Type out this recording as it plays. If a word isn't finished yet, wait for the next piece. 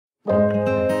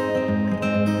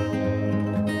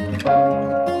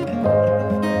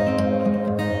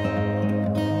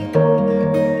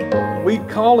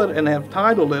call it and have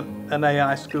titled it an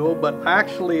AI school, but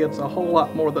actually it's a whole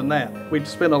lot more than that. We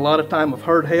spend a lot of time with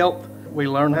herd health. We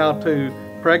learn how to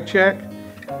preg check.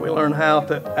 We learn how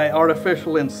to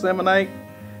artificially inseminate.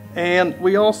 And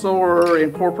we also are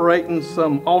incorporating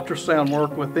some ultrasound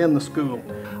work within the school.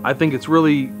 I think it's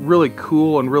really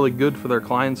cool and really good for their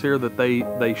clients here that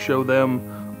they show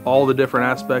them all the different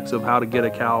aspects of how to get a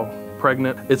cow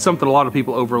pregnant. It's something a lot of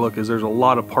people overlook, is there's a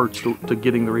lot of parts to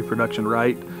getting the reproduction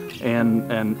right,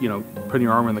 and you know, putting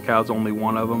your arm in the cow is only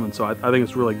one of them. And so I think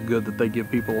it's really good that they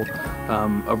give people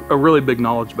a really big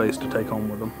knowledge base to take home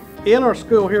with them. In our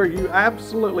school here, you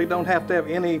absolutely don't have to have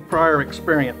any prior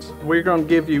experience. We're going to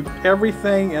give you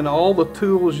everything and all the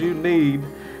tools you need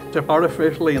to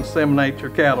artificially inseminate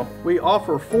your cattle. We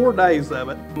offer 4 days of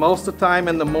it. Most of the time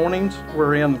in the mornings,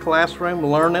 we're in the classroom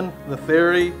learning the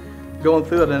theory, going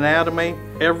through an anatomy.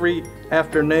 Every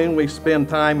afternoon, we spend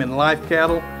time in live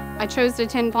cattle. I chose to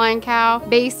attend Flying Cow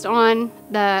based on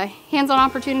the hands-on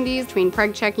opportunities between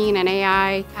preg checking and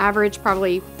AI. Average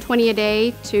probably 20 a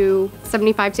day to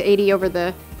 75 to 80 over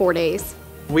the 4 days.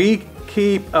 We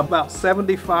keep about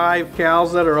 75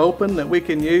 cows that are open that we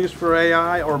can use for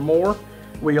AI or more.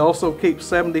 We also keep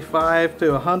 75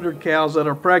 to 100 cows that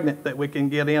are pregnant that we can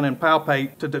get in and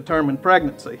palpate to determine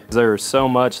pregnancy. There's so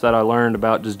much that I learned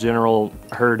about just general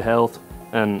herd health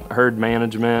and herd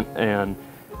management, and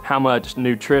how much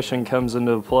nutrition comes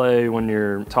into play when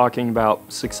you're talking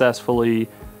about successfully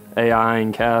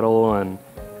AIing cattle. And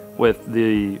with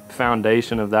the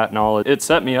foundation of that knowledge, it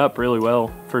set me up really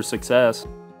well for success.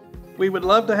 We would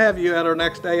love to have you at our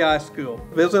next AI school.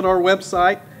 Visit our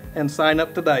website and sign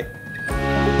up today.